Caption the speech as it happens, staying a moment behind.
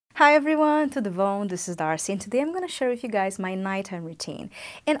Hi everyone, to Devon, this is Darcy, and today I'm going to share with you guys my nighttime routine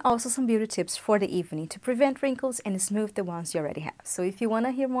and also some beauty tips for the evening to prevent wrinkles and smooth the ones you already have. So if you want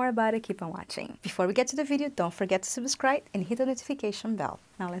to hear more about it, keep on watching. Before we get to the video, don't forget to subscribe and hit the notification bell.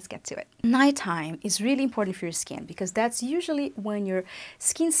 Now let's get to it. Nighttime is really important for your skin because that's usually when your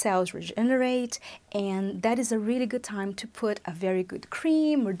skin cells regenerate, and that is a really good time to put a very good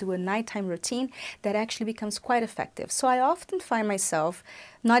cream or do a nighttime routine that actually becomes quite effective. So I often find myself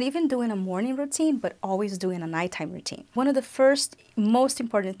not even doing a morning routine, but always doing a nighttime routine. One of the first most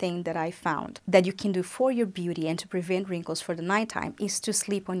important thing that I found that you can do for your beauty and to prevent wrinkles for the nighttime is to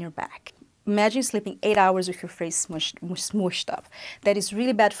sleep on your back. Imagine sleeping 8 hours with your face smushed up. That is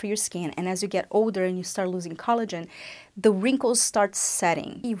really bad for your skin, and as you get older and you start losing collagen, the wrinkles start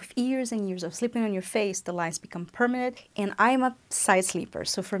setting. With years and years of sleeping on your face, the lines become permanent, and I'm a side sleeper,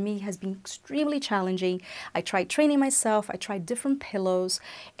 so for me it has been extremely challenging. I tried training myself, I tried different pillows,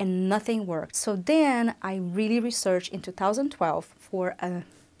 and nothing worked. So then I really researched in 2012 for a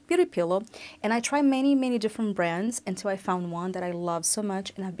beauty pillow, and I tried many different brands until I found one that I love so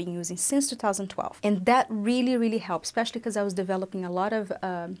much and I've been using since 2012, and that really helped, especially because I was developing a lot of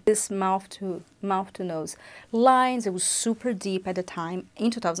this mouth to nose lines. It was super deep at the time in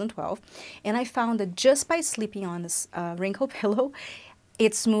 2012, and I found that just by sleeping on this wrinkle pillow,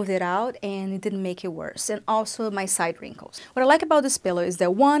 it smoothed it out and it didn't make it worse. And also my side wrinkles. What I like about this pillow is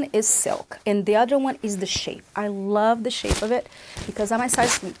that one is silk and the other one is the shape. I love the shape of it because I'm a side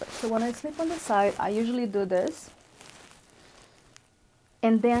sleeper. So when I sleep on the side, I usually do this.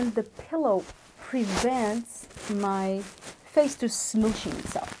 And then the pillow prevents my face to smooshing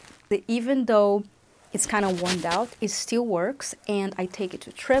itself. Even though it's kind of worn out, it still works, and I take it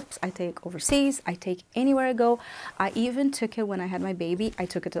to trips, I take overseas, I take anywhere I go. I even took it when I had my baby. I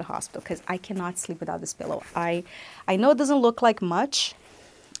took it to the hospital because I cannot sleep without this pillow. I know it doesn't look like much,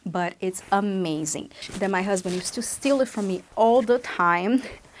 but it's amazing. Then my husband used to steal it from me all the time.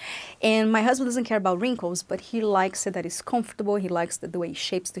 And my husband doesn't care about wrinkles, but he likes it that it's comfortable. He likes the way it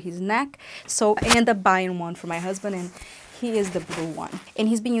shapes to his neck. So I end up buying one for my husband, and he is the blue one. And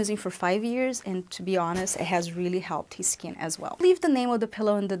he's been using for 5 years, and to be honest, it has really helped his skin as well. Leave the name of the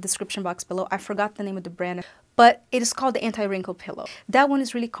pillow in the description box below. I forgot the name of the brand, but it is called the Anti-Wrinkle Pillow. That one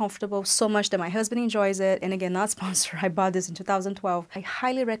is really comfortable, so much that my husband enjoys it. And again, not sponsored. I bought this in 2012. I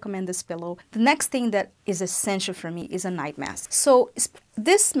highly recommend this pillow. The next thing that is essential for me is a night mask. So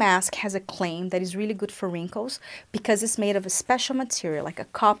this mask has a claim that is really good for wrinkles because it's made of a special material, like a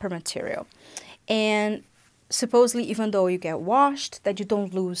copper material. And supposedly, even though you get washed, that you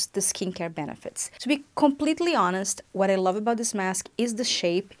don't lose the skincare benefits. To be completely honest, what I love about this mask is the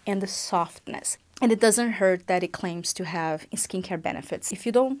shape and the softness. And it doesn't hurt that it claims to have skincare benefits. If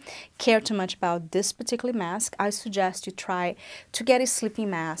you don't care too much about this particular mask, I suggest you try to get a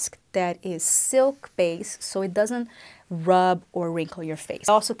sleeping mask that is silk based, so it doesn't rub or wrinkle your face.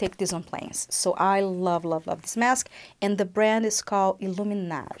 I also take this on planes, so I love this mask, and the brand is called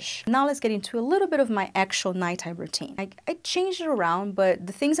Illuminage. Now let's get into a little bit of my actual nighttime routine. I changed it around, but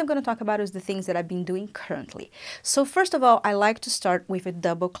the things I'm going to talk about is the things that I've been doing currently. So first of all, I like to start with a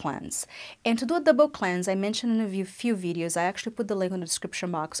double cleanse. And to do a double cleanse, I mentioned in a few videos, I actually put the link in the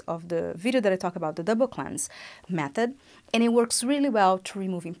description box of the video that I talk about the double cleanse method, and it works really well to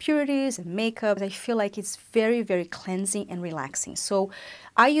remove impurities and makeup. I feel like it's very cleansing and relaxing. So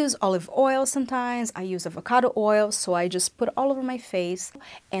I use olive oil sometimes, I use avocado oil, so I just put all over my face,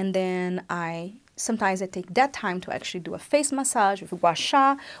 and then sometimes I take that time to actually do a face massage with gua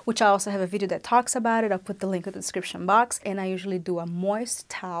sha, which I also have a video that talks about it. I'll put the link in the description box. And I usually do a moist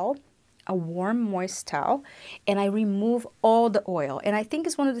towel, a warm moist towel, and I remove all the oil. And I think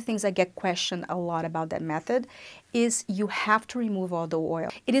it's one of the things I get questioned a lot about that method is you have to remove all the oil.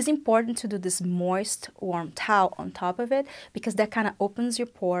 It is important to do this moist warm towel on top of it because that kind of opens your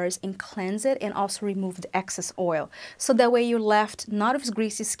pores and cleanse it, and also remove the excess oil. So that way you're left not with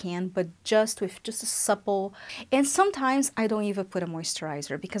greasy skin, but just with a supple. And sometimes I don't even put a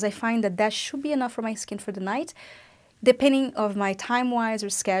moisturizer because I find that that should be enough for my skin for the night, depending of my time-wise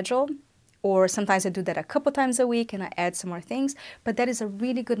or schedule. Or sometimes I do that a couple times a week and I add some more things. But that is a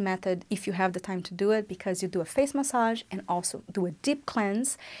really good method if you have the time to do it, because you do a face massage and also do a deep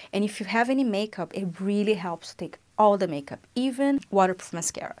cleanse. And if you have any makeup, it really helps to take all the makeup, even waterproof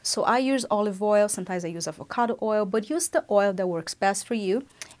mascara. So I use olive oil, sometimes I use avocado oil, but use the oil that works best for you.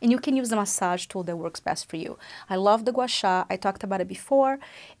 And you can use the massage tool that works best for you. I love the gua sha. I talked about it before,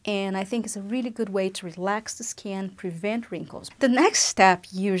 and I think it's a really good way to relax the skin, prevent wrinkles. The next step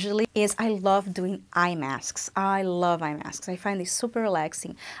usually is I love doing eye masks. I love eye masks. I find they super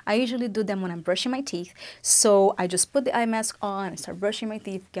relaxing. I usually do them when I'm brushing my teeth. So I just put the eye mask on, I start brushing my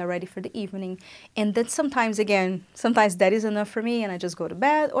teeth, get ready for the evening. And then sometimes, again, sometimes that is enough for me and I just go to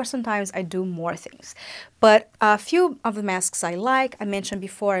bed, or sometimes I do more things. But a few of the masks I like, I mentioned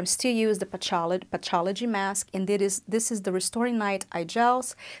before, I'm still use the Patchology mask, and this is the Restoring Night Eye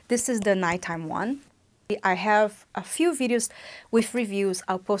Gels. This is the nighttime one. I have a few videos with reviews.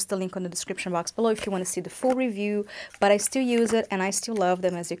 I'll post the link on the description box below if you want to see the full review, but I still use it and I still love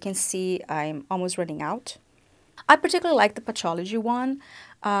them. As you can see, I'm almost running out. I particularly like the Patchology one,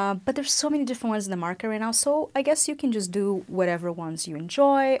 but there's so many different ones in the market right now, so I guess you can just do whatever ones you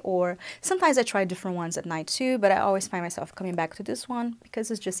enjoy, or sometimes I try different ones at night too, but I always find myself coming back to this one because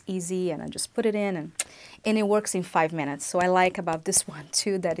it's just easy and I just put it in and it works in 5 minutes. So I like about this one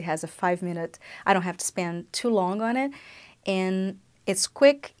too that it has a 5-minute, I don't have to spend too long on it, and it's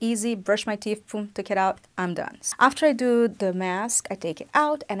quick, easy, brush my teeth, boom, took it out, I'm done. After I do the mask, I take it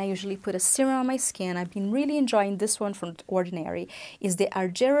out and I usually put a serum on my skin. I've been really enjoying this one from The Ordinary. It's the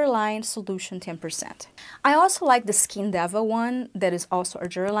Argireline Solution 10%. I also like the Skin Deva one that is also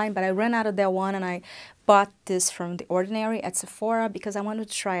Argireline, but I ran out of that one and I bought this from The Ordinary at Sephora because I wanted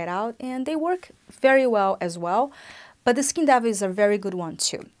to try it out, and they work very well as well. But the Skin Deva is a very good one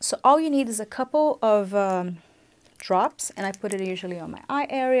too. So all you need is a couple of drops, and I put it usually on my eye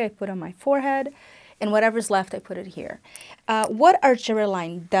area, I put it on my forehead, and whatever's left I put it here. What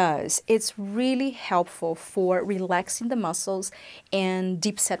Argireline does, it's really helpful for relaxing the muscles and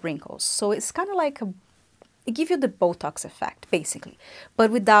deep set wrinkles. So it's kind of like it gives you the Botox effect basically, but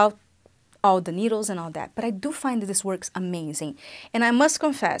without all the needles and all that. But I do find that this works amazing, and I must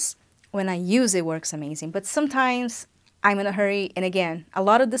confess, when I use it works amazing, but sometimes I'm in a hurry, and again, a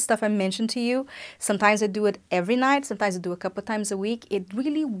lot of the stuff I mentioned to you, sometimes I do it every night, sometimes I do a couple times a week. It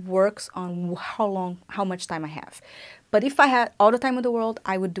really works on how much time I have. But if I had all the time in the world,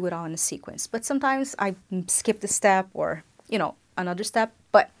 I would do it all in a sequence. But sometimes I skip the step or, you know, another step,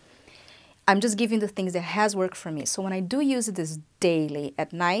 but I'm just giving the things that has worked for me. So when I do use this daily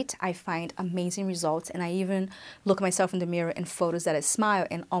at night, I find amazing results, and I even look myself in the mirror in photos that I smile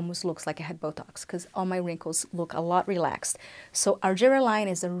and almost looks like I had Botox because all my wrinkles look a lot relaxed. So Argireline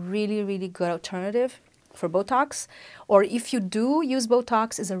is a really, really good alternative for Botox, or if you do use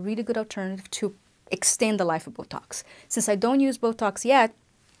Botox, is a really good alternative to extend the life of Botox. Since I don't use Botox yet,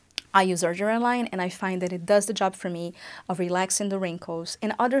 I use Argireline, and I find that it does the job for me of relaxing the wrinkles.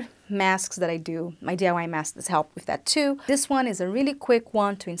 And other masks that I do, my DIY masks help with that too. This one is a really quick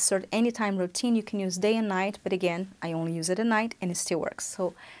one to insert anytime routine. You can use day and night, but again, I only use it at night and it still works.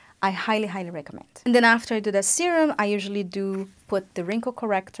 So I highly, highly recommend. And then after I do that serum, I usually do put the wrinkle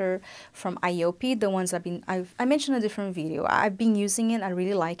corrector from IOP, the ones I mentioned in a different video. I've been using it, I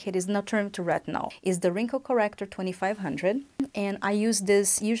really like it. It's an alternative to retinol. It's the wrinkle corrector 2500, and I use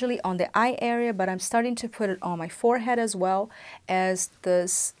this usually on the eye area, but I'm starting to put it on my forehead as well as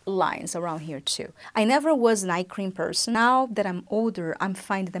these lines around here too. I never was an eye cream person. Now that I'm older, I'm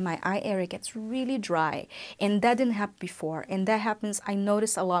finding that my eye area gets really dry, and that didn't happen before, and that happens, I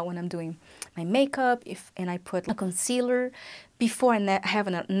notice a lot when I'm doing my makeup, and I put a concealer. Before, I have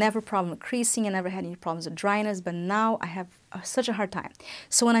never problem with creasing, I never had any problems with dryness, but now I have such a hard time.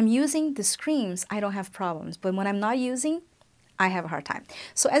 So when I'm using these creams, I don't have problems, but when I'm not using, I have a hard time.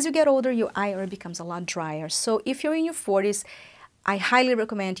 So as you get older, your eye area becomes a lot drier. So if you're in your 40s, I highly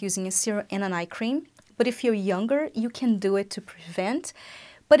recommend using a serum and an eye cream. But if you're younger, you can do it to prevent.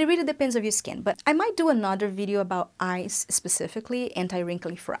 But it really depends on your skin. But I might do another video about eyes specifically,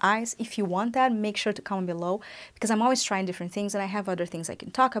 anti-wrinkling for eyes. If you want that, make sure to comment below, because I'm always trying different things and I have other things I can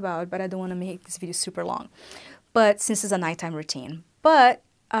talk about, but I don't want to make this video super long. But since it's a nighttime routine. But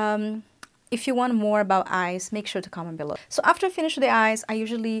if you want more about eyes, make sure to comment below. So after I finish with the eyes, I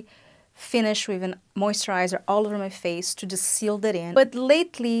usually finish with a moisturizer all over my face to just seal that in. But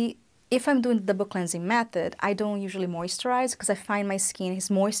lately, if I'm doing the double cleansing method, I don't usually moisturize because I find my skin is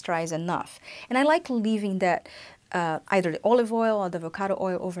moisturized enough. And I like leaving that either the olive oil or the avocado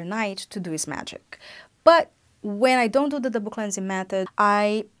oil overnight to do its magic. But when I don't do the double cleansing method,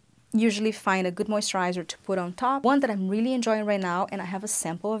 I usually find a good moisturizer to put on top. One that I'm really enjoying right now, and I have a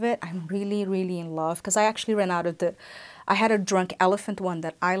sample of it, I'm really, really in love because I actually ran out of I had a Drunk Elephant one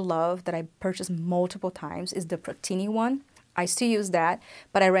that I love that I purchased multiple times, is the Proctini one. I still use that,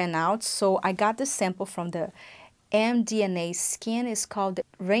 but I ran out, so I got this sample from the MDNA Skin is called the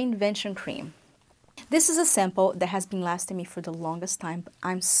Reinvention Cream. This is a sample that has been lasting me for the longest time.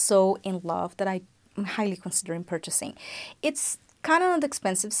 I'm so in love that I'm highly considering purchasing. It's kind of on the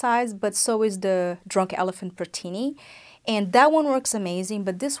expensive side, but so is the Drunk Elephant Pertini. And that one works amazing,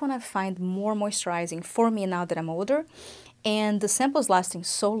 but this one I find more moisturizing for me now that I'm older. And the sample is lasting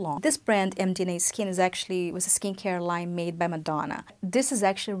so long. This brand, MDNA Skin, was a skincare line made by Madonna. This is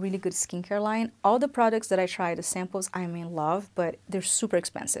actually a really good skincare line. All the products that I tried, the samples, I'm in love, but they're super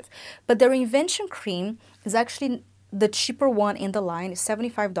expensive. But the Reinvention Cream is actually the cheaper one in the line. It's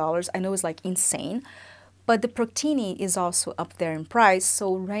 $75. I know it's like insane. But the Pertini is also up there in price.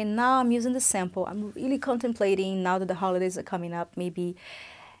 So right now I'm using the sample. I'm really contemplating, now that the holidays are coming up, maybe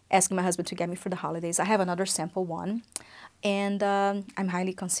asking my husband to get me for the holidays. I have another sample one. And I'm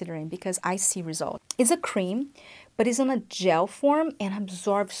highly considering because I see results. It's a cream, but it's in a gel form and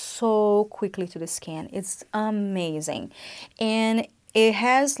absorbs so quickly to the skin. It's amazing. And it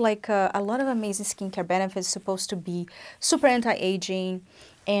has like a lot of amazing skincare benefits. It's supposed to be super anti-aging,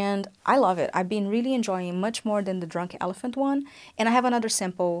 and I love it. I've been really enjoying it much more than the Drunk Elephant one. And I have another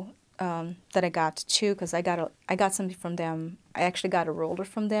sample that I got too, because I got something from them. I actually got a roller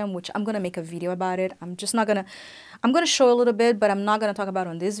from them, which I'm gonna make a video about it. I'm gonna show a little bit, but I'm not gonna talk about it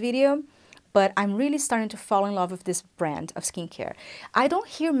on this video. But I'm really starting to fall in love with this brand of skincare. I don't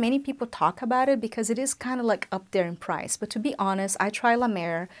hear many people talk about it because it is kind of like up there in price. But to be honest, I try La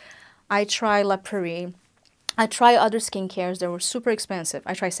Mer, I try La Prairie, I try other skincares that were super expensive.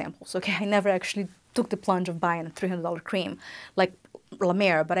 I try samples, okay? I never actually took the plunge of buying a $300 cream like La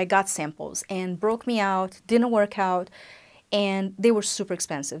Mer, but I got samples and broke me out, didn't work out, and they were super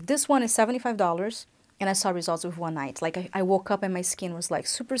expensive. This one is $75, and I saw results with one night. Like I woke up and my skin was like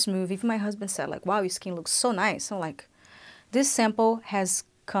super smooth. Even my husband said like, wow, your skin looks so nice. I'm like, this sample has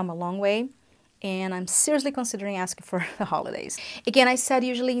come a long way, and I'm seriously considering asking for the holidays. Again, I said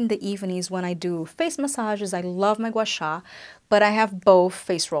usually in the evenings when I do face massages, I love my gua sha, but I have both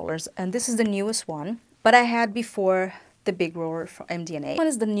face rollers, and this is the newest one. But I had before the big roller from MDNA. This one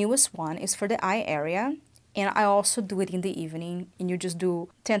is the newest one. It's for the eye area, and I also do it in the evening, and you just do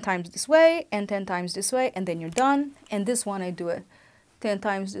 10 times this way and 10 times this way, and then you're done. And this one I do it 10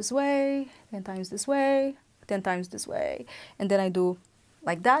 times this way, 10 times this way, 10 times this way, and then I do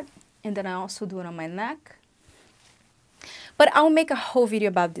like that, and then I also do it on my neck. But I'll make a whole video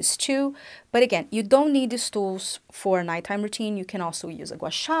about this too. But again, you don't need these tools for a nighttime routine. You can also use a gua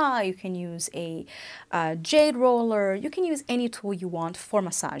sha, you can use a jade roller, you can use any tool you want for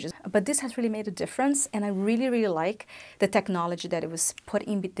massages. But this has really made a difference, and I really, really like the technology that it was put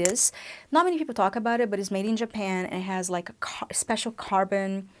in with this. Not many people talk about it, but it's made in Japan, and it has like a special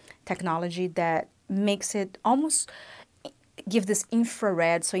carbon technology that makes it almost give this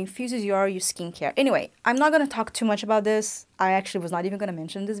infrared, so infuses your skincare. Anyway, I'm not going to talk too much about this. I actually was not even going to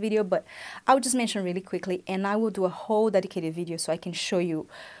mention this video, but I'll just mention really quickly, and I will do a whole dedicated video so I can show you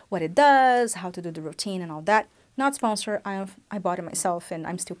what it does, how to do the routine and all that. Not sponsored, I bought it myself and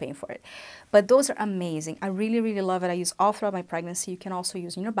I'm still paying for it. But those are amazing. I really, really love it. I use all throughout my pregnancy. You can also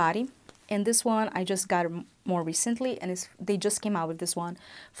use in your body. And this one, I just got it more recently, and they just came out with this one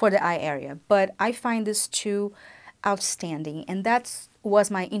for the eye area. But I find this too outstanding, and that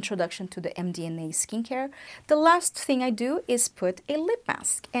was my introduction to the MDNA skincare. The last thing I do is put a lip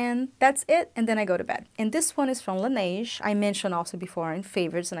mask, and that's it, and then I go to bed. And this one is from Laneige. I mentioned also before in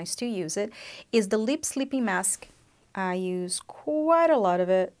favorites, and I still use it, is the lip sleeping mask. I use quite a lot of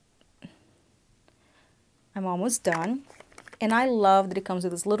it. I'm almost done, and I love that it comes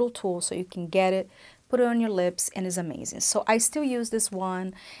with this little tool so you can get it, put it on your lips, and it's amazing. So I still use this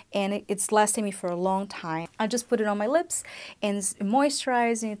one, and it's lasting me for a long time. I just put it on my lips, and it's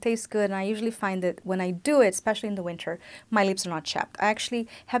moisturizing, it tastes good, and I usually find that when I do it, especially in the winter, my lips are not chapped. I actually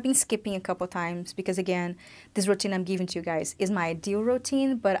have been skipping a couple times because, again, this routine I'm giving to you guys is my ideal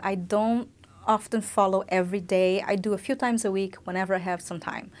routine, but I don't often follow every day. I do a few times a week whenever I have some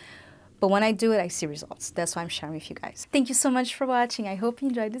time. But when I do it, I see results. That's why I'm sharing with you guys. Thank you so much for watching. I hope you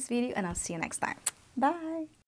enjoyed this video, and I'll see you next time. Bye!